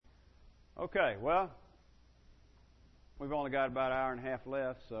Okay, well, we've only got about an hour and a half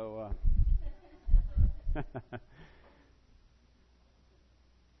left, so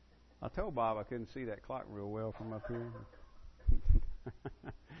I told Bob I couldn't see that clock real well from up here.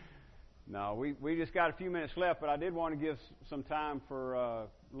 No, we just got a few minutes left, but I did want to give some time for a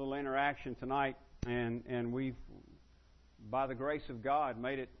little interaction tonight, and we've, by the grace of God,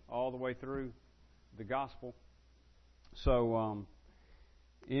 made it all the way through the gospel. So,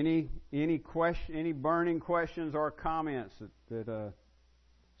 any burning questions or comments that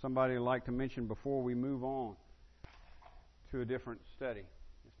somebody would like to mention before we move on to a different study?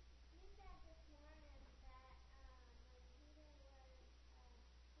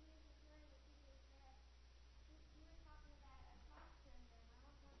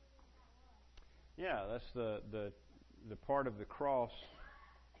 Yeah, that's the part of the cross.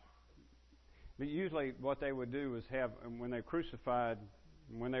 But usually what they would do is have, when they crucified,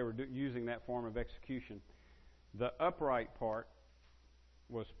 when they were using that form of execution, the upright part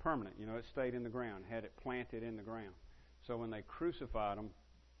was permanent. You know, it stayed in the ground, had it planted in the ground. So when they crucified them,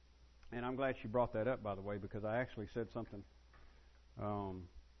 and I'm glad she brought that up, by the way, because I actually said something wrong.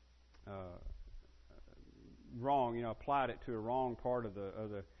 You know, applied it to a wrong part of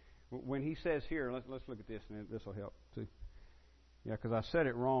the. When he says here, let's look at this, and this will help too. Yeah, because I said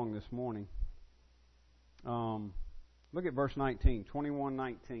it wrong this morning. Look at verse 19,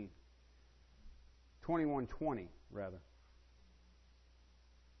 21:19. 21:20, rather.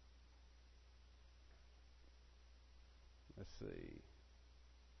 Let's see.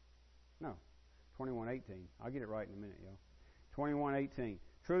 No, 21:18. I'll get it right in a minute, y'all. 21:18.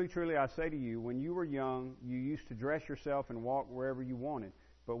 Truly, truly, I say to you, when you were young, you used to dress yourself and walk wherever you wanted.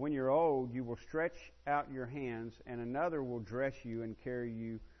 But when you're old, you will stretch out your hands, and another will dress you and carry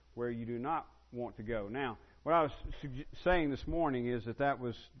you where you do not want to go. Now, what I was saying this morning is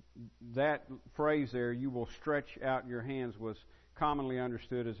that phrase there, you will stretch out your hands, was commonly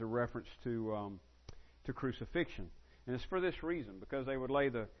understood as a reference to crucifixion. And it's for this reason, because they would lay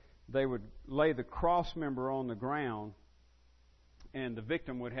the cross member on the ground, and the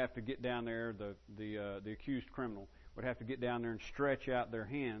victim would have to get down there, the accused criminal would have to get down there and stretch out their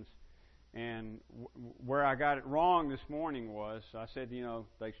hands. And where I got it wrong this morning was, I said, you know,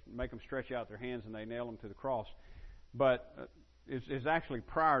 they make them stretch out their hands and they nail them to the cross. But it's actually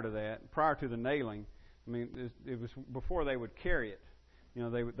prior to that, prior to the nailing. I mean, it was before they would carry it. You know,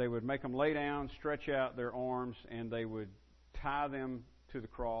 they would make them lay down, stretch out their arms, and they would tie them to the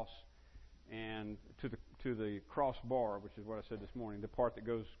cross and to the cross bar, which is what I said this morning, the part that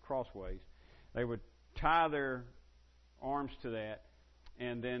goes crossways. They would tie their arms to that,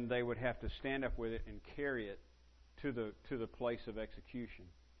 and then they would have to stand up with it and carry it to the place of execution.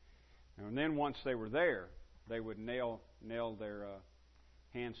 And then once they were there, they would nail their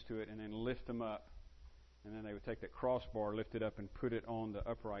hands to it and then lift them up. And then they would take that crossbar, lift it up, and put it on the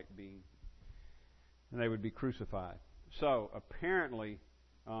upright beam. And they would be crucified. So apparently,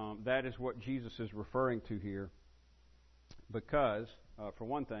 that is what Jesus is referring to here. Because, for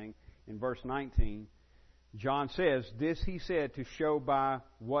one thing, in verse 19, John says, this he said to show by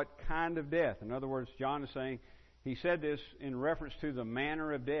what kind of death. In other words, John is saying, he said this in reference to the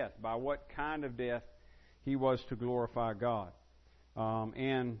manner of death, by what kind of death he was to glorify God.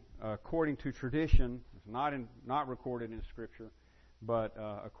 And according to tradition, it's not recorded in Scripture, but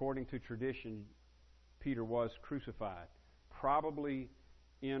according to tradition, Peter was crucified, probably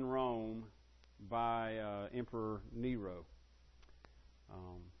in Rome by Emperor Nero.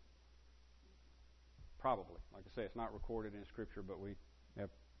 Probably. Like I say, it's not recorded in Scripture, but we have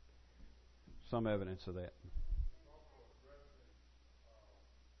some evidence of that.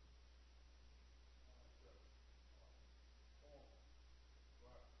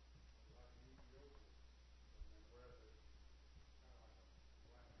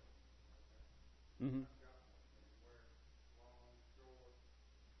 Mm-hmm.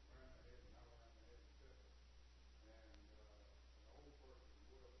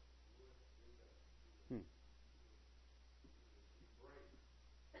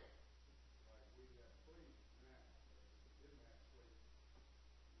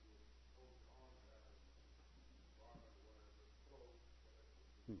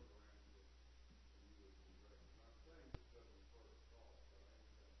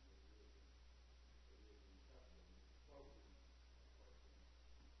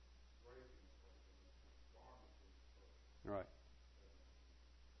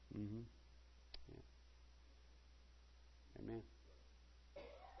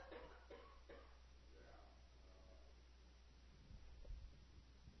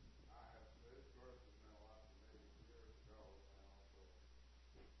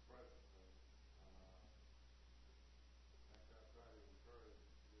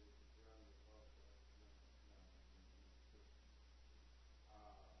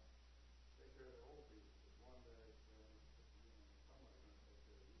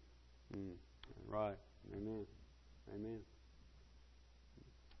 Right. Amen. Amen.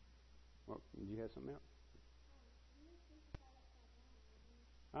 Well, you had something else?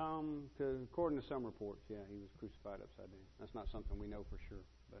 According to some reports, yeah, he was crucified upside down. That's not something we know for sure,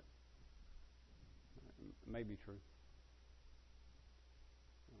 but it may be true.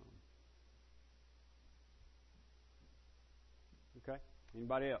 Okay.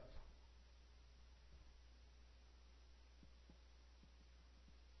 Anybody else?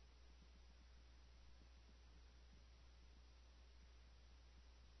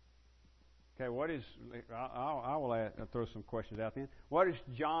 Okay, what is? I will throw some questions out then. What is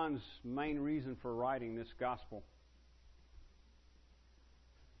John's main reason for writing this gospel?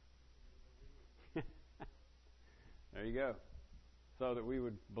 There you go. So that we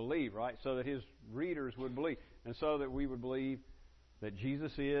would believe, right? So that his readers would believe, and so that we would believe that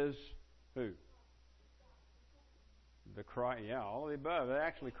Jesus is who? The Christ. Yeah, all of the above. That's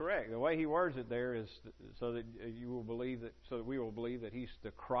actually correct. The way he words it there is so that you will believe that, so that we will believe that he's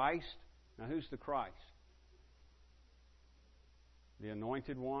the Christ. Now, who's the Christ? The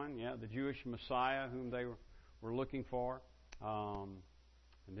Anointed One. Yeah, the Jewish Messiah whom they were looking for.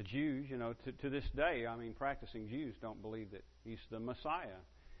 And the Jews, to this day, practicing Jews don't believe that he's the Messiah.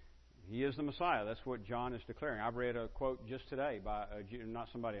 He is the Messiah. That's what John is declaring. I've read a quote just today by a Jew, not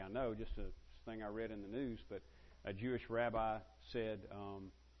somebody I know, just a thing I read in the news, but a Jewish rabbi said,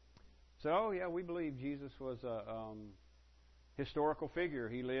 oh yeah, we believe Jesus was a historical figure.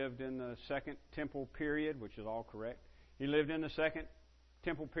 He lived in the Second Temple period, which is all correct. He lived in the Second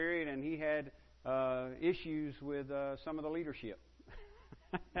Temple period, and he had issues with some of the leadership.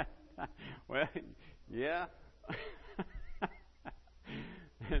 Well, yeah.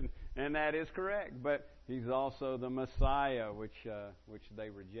 And that is correct, but he's also the Messiah, which they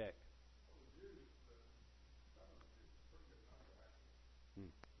reject.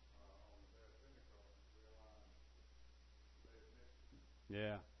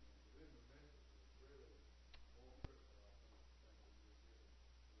 Yeah.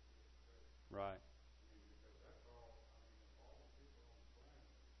 Right.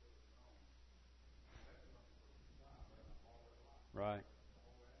 Right.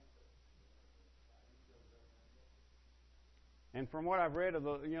 And from what I've read of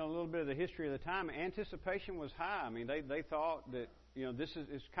the, a little bit of the history of the time, anticipation was high. They thought that, this is,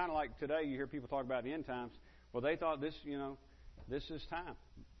 it's kind of like today you hear people talk about the end times. Well, they thought this, this is time.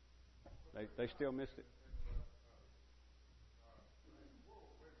 They still missed it.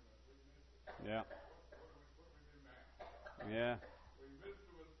 Yeah. Yeah.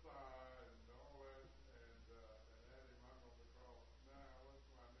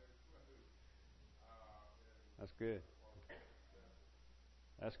 That's good.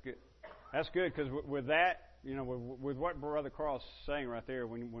 That's good. That's good because with that, with what Brother Carl's saying right there,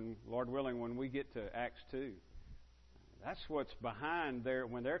 when Lord willing, when we get to Acts 2, that's what's behind there.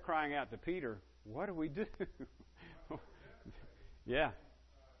 When they're crying out to Peter, what do we do? Yeah.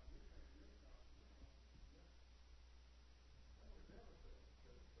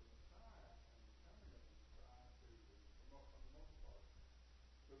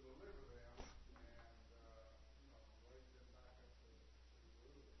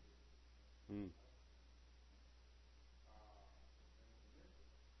 Mm.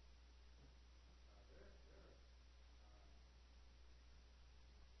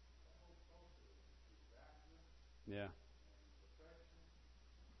 Yeah.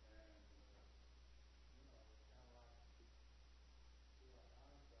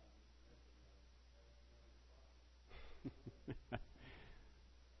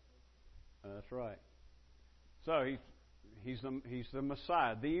 That's right. So he's the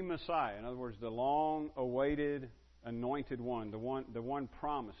Messiah, the Messiah. In other words, the long-awaited anointed one, the one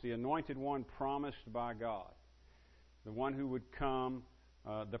promised, the anointed one promised by God, the one who would come,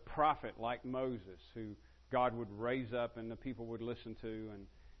 the prophet like Moses, who God would raise up and the people would listen to,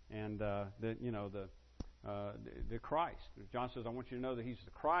 and the Christ. John says, I want you to know that he's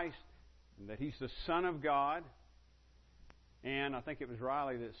the Christ, and that he's the Son of God. And I think it was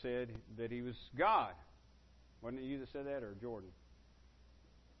Riley that said that he was God. Wasn't it you that said that, or Jordan?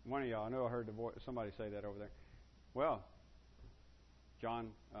 One of y'all. I know I heard somebody say that over there. Well,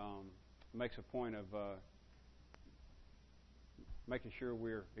 John makes a point of making sure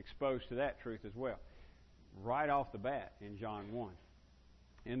we're exposed to that truth as well. Right off the bat in John 1.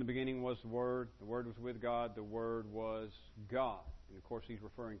 In the beginning was the Word was with God, the Word was God. And of course he's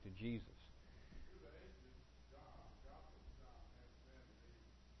referring to Jesus.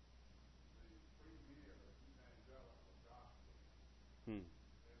 Hmm.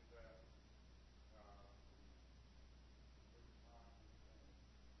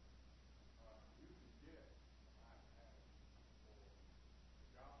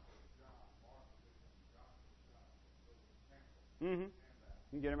 Mm-hmm. You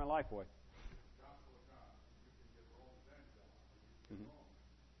can get them at Lifeway. Mm-hmm.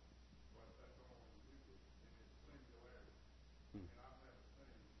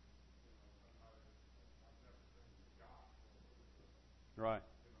 Right.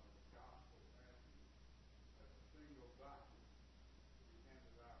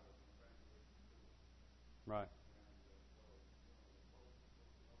 Right.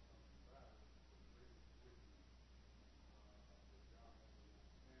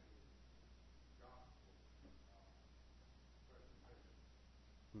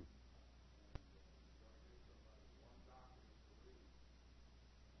 Hmm.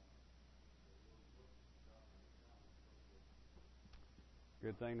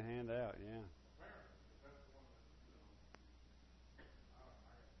 Good thing to hand out, yeah.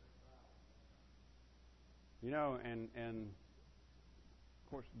 You know, and of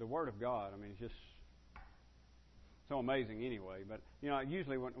course the Word of God. I mean, it's just so amazing anyway. But you know,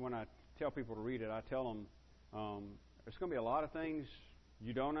 usually when I tell people to read it, I tell them there's going to be a lot of things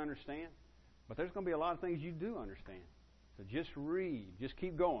you don't understand, but there's going to be a lot of things you do understand. So just read, just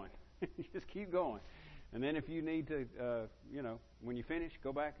keep going, just keep going, and then if you need to, when you finish,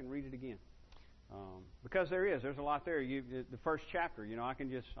 go back and read it again. Because there's a lot there. The first chapter, I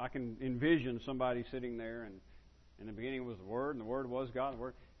can envision somebody sitting there, and in the beginning was the Word, and the Word was God. And the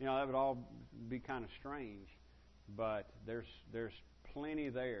Word, that would all be kind of strange, but there's plenty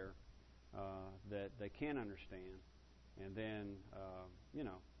there that they can understand, and then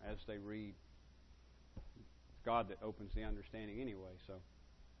as they read, it's God that opens the understanding anyway. So,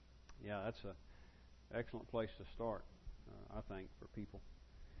 yeah, that's an excellent place to start, I think, for people.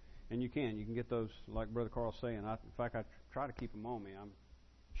 And you can get those, like Brother Carl's saying. In fact, I try to keep them on me. I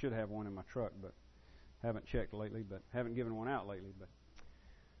should have one in my truck, but haven't checked lately. But haven't given one out lately.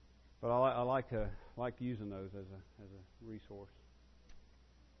 But I like using those as a resource.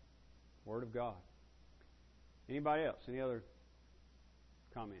 Word of God. Anybody else? Any other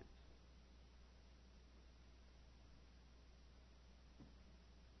comments?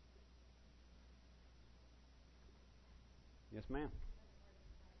 Yes, ma'am.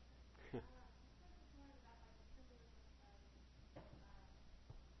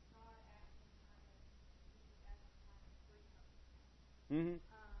 Mm-hmm.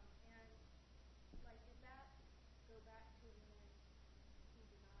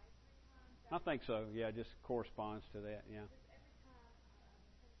 I think so. Yeah, it just corresponds to that. Yeah.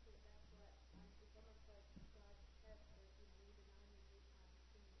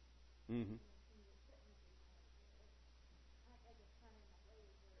 Mm-hmm.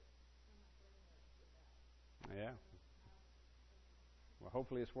 Yeah. Well,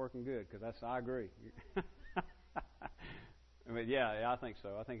 hopefully it's working good, because I agree. But yeah, I think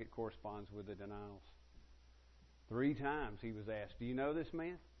so. I think it corresponds with the denials. 3 times he was asked, "Do you know this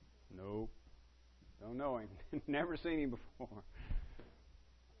man?" Nope. Don't know him. Never seen him before.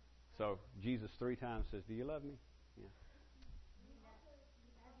 So Jesus 3 times says, "Do you love me?" Yeah.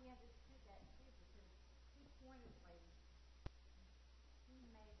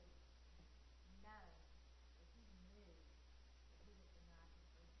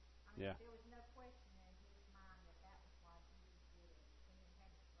 Yeah.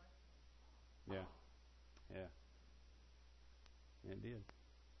 Yeah. Yeah. It did.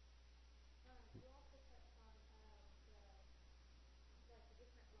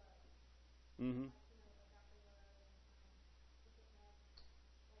 Mm-hmm.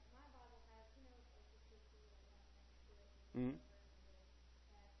 Mm-hmm.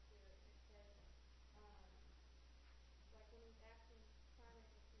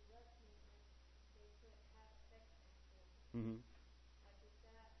 Mm-hmm.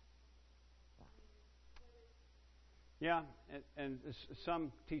 Yeah, and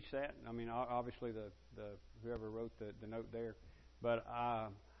some teach that. I mean, obviously the whoever wrote the note there, but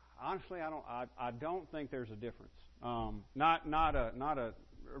honestly, I don't think there's a difference. Not a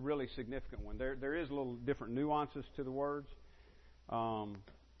really significant one. There is a little different nuances to the words,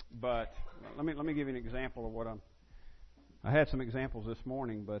 but let me give you an example of what I had some examples this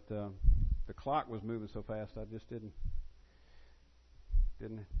morning, but the clock was moving so fast I just didn't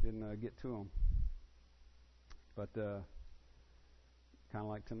get to them. But kind of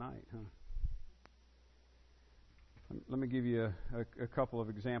like tonight, huh? Let me give you a couple of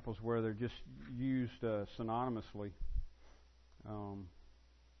examples where they're just used synonymously.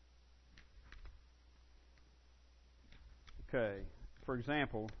 Okay, for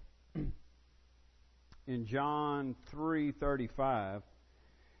example, in John 3:35,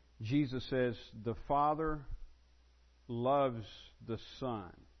 Jesus says, "The Father loves the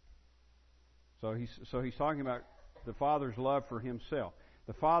Son." So he's talking about the Father's love for Himself.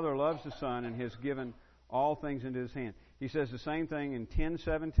 The Father loves the Son and has given all things into His hand. He says the same thing in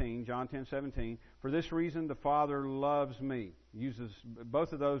 10:17, John 10:17. For this reason the Father loves me.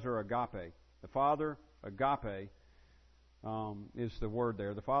 Both of those are agape. The Father, agape, is the word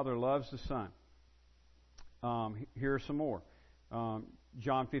there. The Father loves the Son. Here are some more.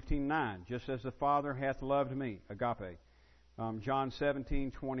 John 15:9. Just as the Father hath loved me, agape. John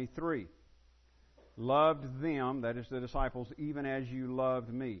 17:23. Loved them, that is the disciples, even as you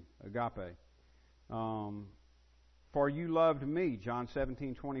loved me, agape. For you loved me, John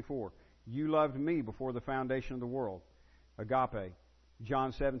 17:24. You loved me before the foundation of the world, agape.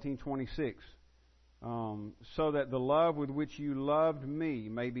 John 17:26. So that the love with which you loved me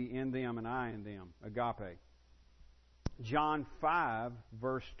may be in them and I in them, agape. John 5,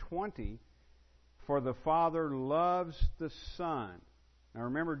 verse 20. For the Father loves the Son. Now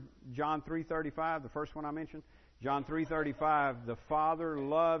remember John 3:35, the first one I mentioned? John 3:35, the Father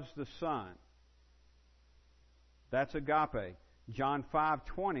loves the Son. That's agape. John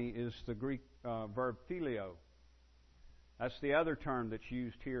 5:20 is the Greek verb phileo. That's the other term that's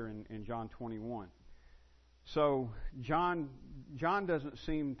used here in John 21. So John doesn't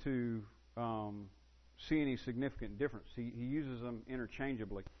seem to see any significant difference. He uses them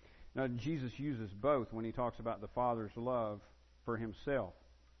interchangeably. Now, Jesus uses both when He talks about the Father's love for Himself.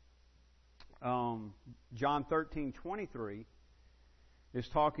 John 13:23 is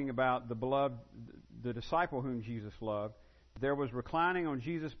talking about the beloved, the disciple whom Jesus loved. There was reclining on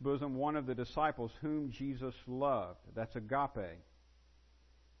Jesus' bosom one of the disciples whom Jesus loved. That's agape.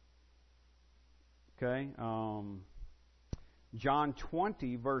 Okay. John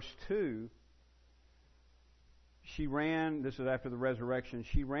 20, verse 2. She ran, this is after the resurrection,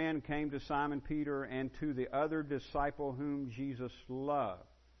 she ran, came to Simon Peter and to the other disciple whom Jesus loved.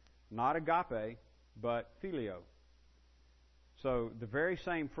 Not agape, but phileo. So the very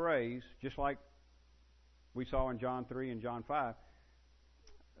same phrase, just like we saw in John 3 and John 5,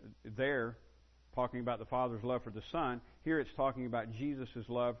 there, talking about the Father's love for the Son. Here it's talking about Jesus'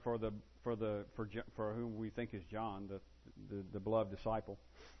 love for whom we think is John, the beloved disciple.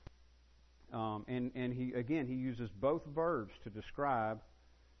 And he uses both verbs to describe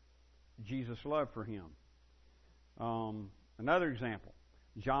Jesus' love for him. Another example,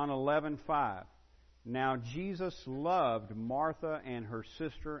 John 11:5. Now Jesus loved Martha and her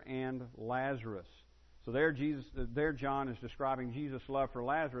sister and Lazarus. So there John is describing Jesus' love for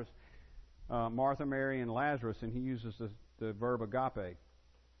Lazarus, Martha, Mary, and Lazarus, and he uses the verb agape.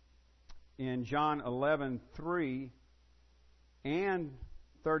 In John 11:3 and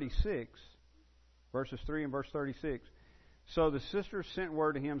 36, verses 3 and verse 36, so the sisters sent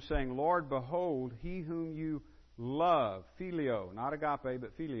word to him, saying, Lord, behold, he whom you love, phileo, not agape,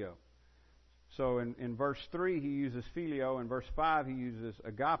 but phileo. So in verse 3 he uses phileo, in verse 5 he uses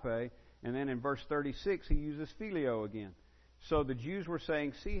agape, and then in verse 36 he uses phileo again. So the Jews were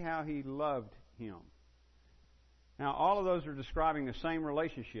saying, see how he loved him. Now all of those are describing the same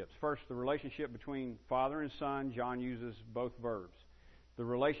relationships. First, the relationship between Father and Son, John uses both verbs. The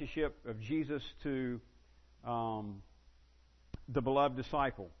relationship of Jesus to the beloved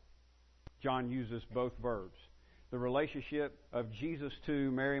disciple, John uses both verbs. The relationship of Jesus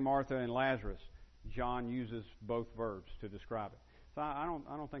to Mary, Martha, and Lazarus, John uses both verbs to describe it. So I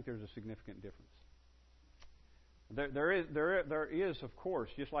don't think there's a significant difference. There is, of course,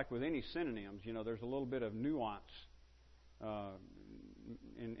 just like with any synonyms, there's a little bit of nuance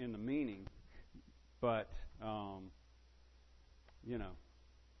in the meaning, but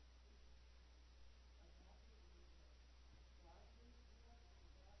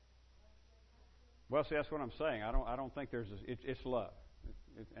Well, see, that's what I'm saying. I don't think there's it's love,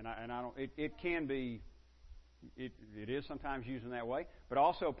 It can be. It is sometimes used in that way, but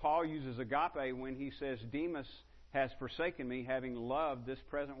also Paul uses agape when he says, "Demas has forsaken me, having loved this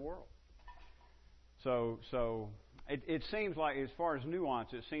present world." So it seems like, as far as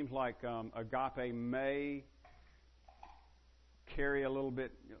nuance, it seems like agape may carry a little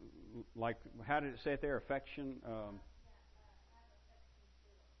bit, like, how did it say it there? Affection.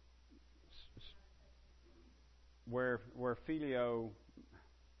 Where phileo,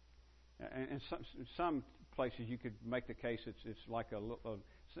 and some places you could make the case it's like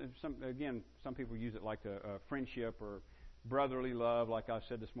some people use it like a friendship or brotherly love, like I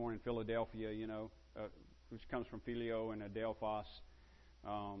said this morning, Philadelphia, which comes from phileo and adelphos,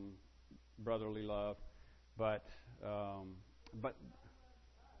 brotherly love, but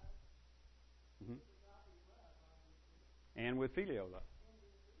and with phileo love.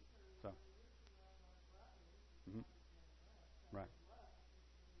 So. Right.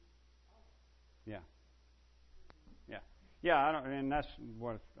 Yeah. Yeah, and that's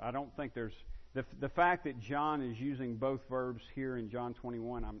what I don't think there's the fact that John is using both verbs here in John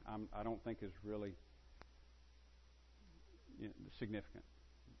 21. I don't think is really significant.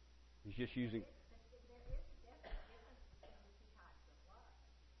 He's just using.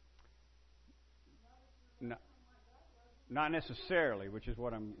 No, not necessarily, which is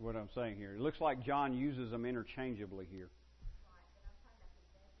what I'm saying here. It looks like John uses them interchangeably here.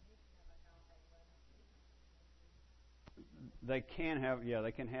 They can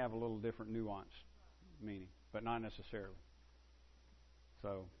have a little different nuance meaning, but not necessarily.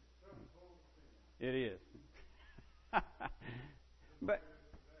 So it is. But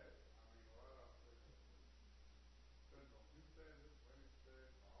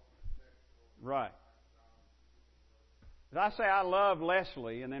right. As I say, I love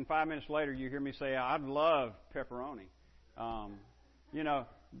Leslie, and then 5 minutes later you hear me say, I love pepperoni. Um, you know,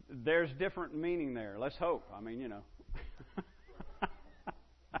 there's different meaning there. Let's hope. I mean, you know.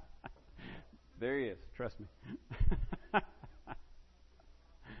 There he is. Trust me.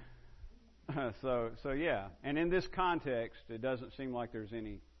 So yeah. And in this context, it doesn't seem like there's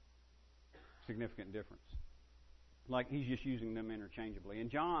any significant difference. Like he's just using them interchangeably.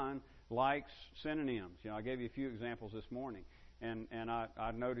 And John likes synonyms. You know, I gave you a few examples this morning, and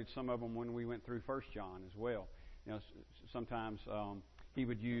I noted some of them when we went through 1 John as well. You know, sometimes he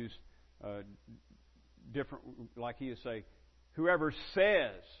would use different, like he would say, whoever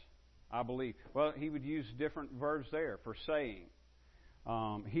says, I believe. Well, he would use different verbs there for saying.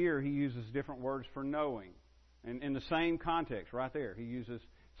 Here he uses different words for knowing. And in the same context, right there, he uses,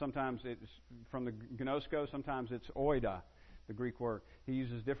 sometimes it's from the gnosko, sometimes it's oida, the Greek word. He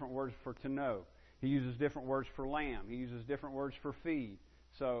uses different words for to know. He uses different words for lamb. He uses different words for feed.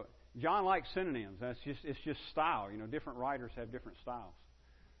 So John likes synonyms. It's just style. You know, different writers have different styles.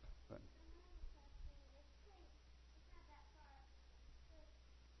 But.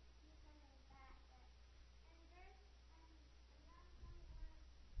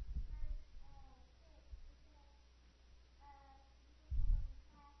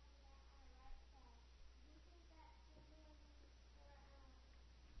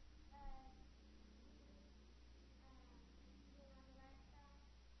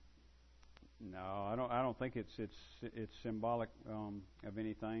 No, I don't think it's symbolic of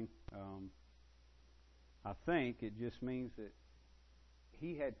anything. I think it just means that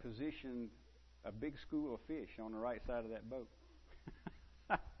he had positioned a big school of fish on the right side of that boat,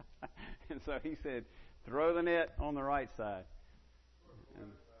 and so he said, "Throw the net on the right side."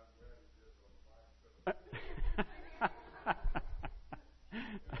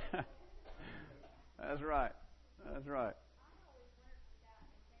 That's right. That's right.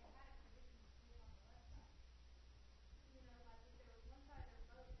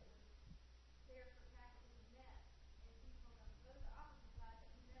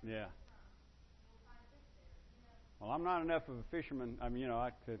 Yeah. Well, I'm not enough of a fisherman. I mean, you know,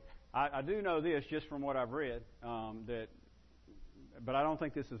 I do know this just from what I've read but I don't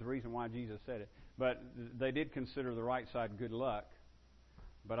think this is the reason why Jesus said it. But they did consider the right side good luck.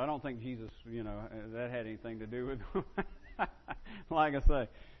 But I don't think Jesus, you know, that had anything to do with. Like I say,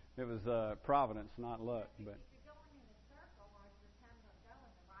 it was providence, not luck. But.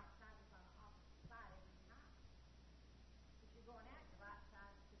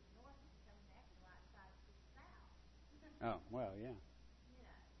 Oh well, yeah.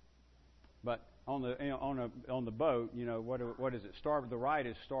 But on the on the boat, you know what is it? Starboard. The right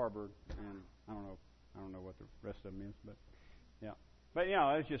is starboard, and I don't know what the rest of them is, but yeah. But you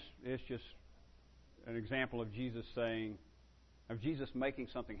know, it's just an example of Jesus making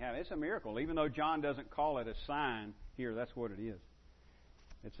something happen. It's a miracle, even though John doesn't call it a sign here. That's what it is.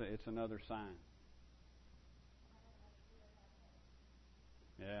 It's another sign.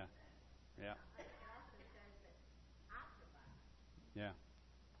 Yeah, yeah, yeah.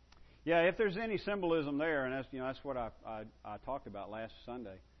 Yeah, if there's any symbolism there, and that's what I talked about last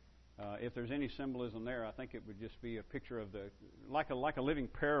Sunday. If there's any symbolism there, I think it would just be a picture of like a living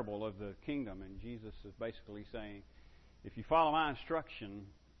parable of the kingdom, and Jesus is basically saying, if you follow my instruction,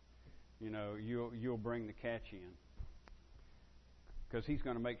 you know you'll bring the catch in, because he's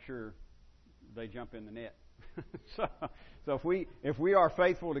going to make sure they jump in the net. so if we are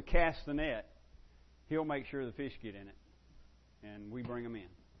faithful to cast the net, he'll make sure the fish get in it, and we bring them in.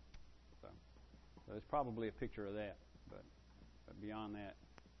 So it's probably a picture of that, but beyond that,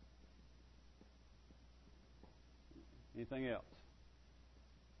 anything else?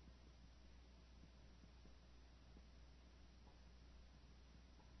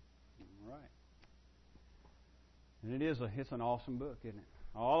 All right. And it's an awesome book, isn't it?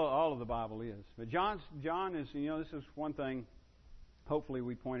 All of the Bible is. But John is, this is one thing hopefully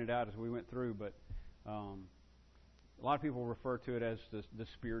we pointed out as we went through, but a lot of people refer to it as the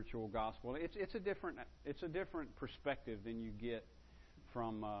spiritual gospel. It's a different perspective than you get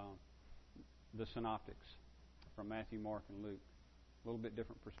from the synoptics, from Matthew, Mark, and Luke. A little bit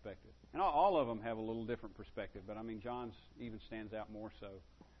different perspective. And all of them have a little different perspective, but I mean John's even stands out more so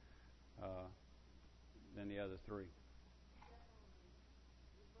than the other three.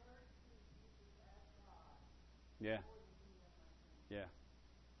 Yeah. Yeah.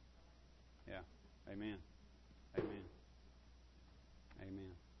 Yeah. Amen. Amen.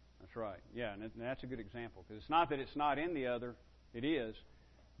 Amen. That's right. Yeah, and that's a good example. Because it's not that it's not in the other. It is.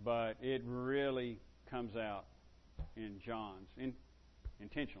 But it really comes out in John's.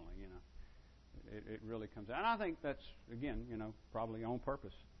 Intentionally, It really comes out. And I think that's, again, probably on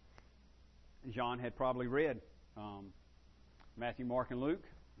purpose. John had probably read Matthew, Mark, and Luke.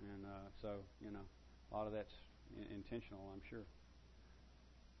 And so, a lot of that's intentional, I'm sure.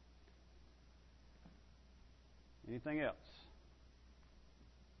 Anything else?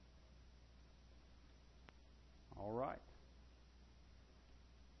 All right.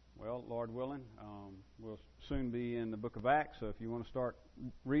 Well, Lord willing, we'll soon be in the book of Acts, so if you want to start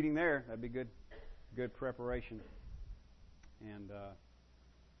reading there, that'd be good preparation. And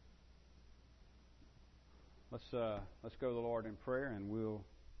let's go to the Lord in prayer, and we'll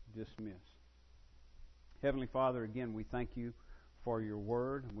dismiss. Heavenly Father, again, we thank you for your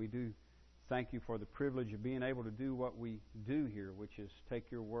word. We do thank you for the privilege of being able to do what we do here, which is take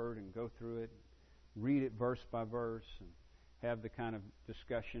your word and go through it, read it verse by verse, and have the kind of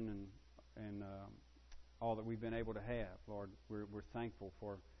discussion and all that we've been able to have. Lord, we're thankful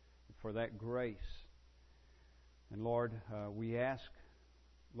for that grace. And Lord, we ask,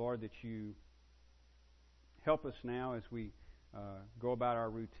 Lord, that you help us now as we go about our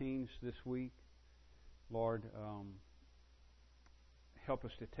routines this week. Lord, help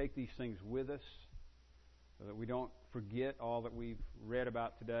us to take these things with us so that we don't forget all that we've read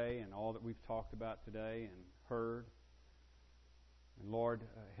about today and all that we've talked about today and heard. And Lord,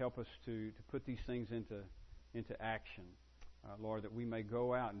 help us to put these things into action. Lord, that we may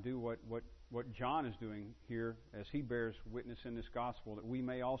go out and do what John is doing here as he bears witness in this gospel, that we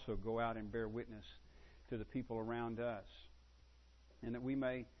may also go out and bear witness to the people around us, and that we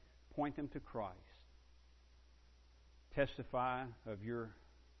may point them to Christ. Testify of your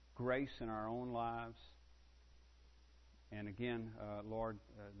grace in our own lives. And again, Lord,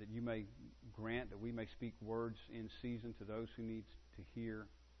 that you may grant that we may speak words in season to those who need to hear,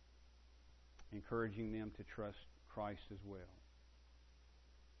 encouraging them to trust Christ as well.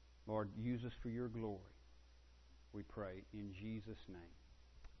 Lord, use us for your glory, we pray in Jesus' name.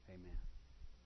 Amen.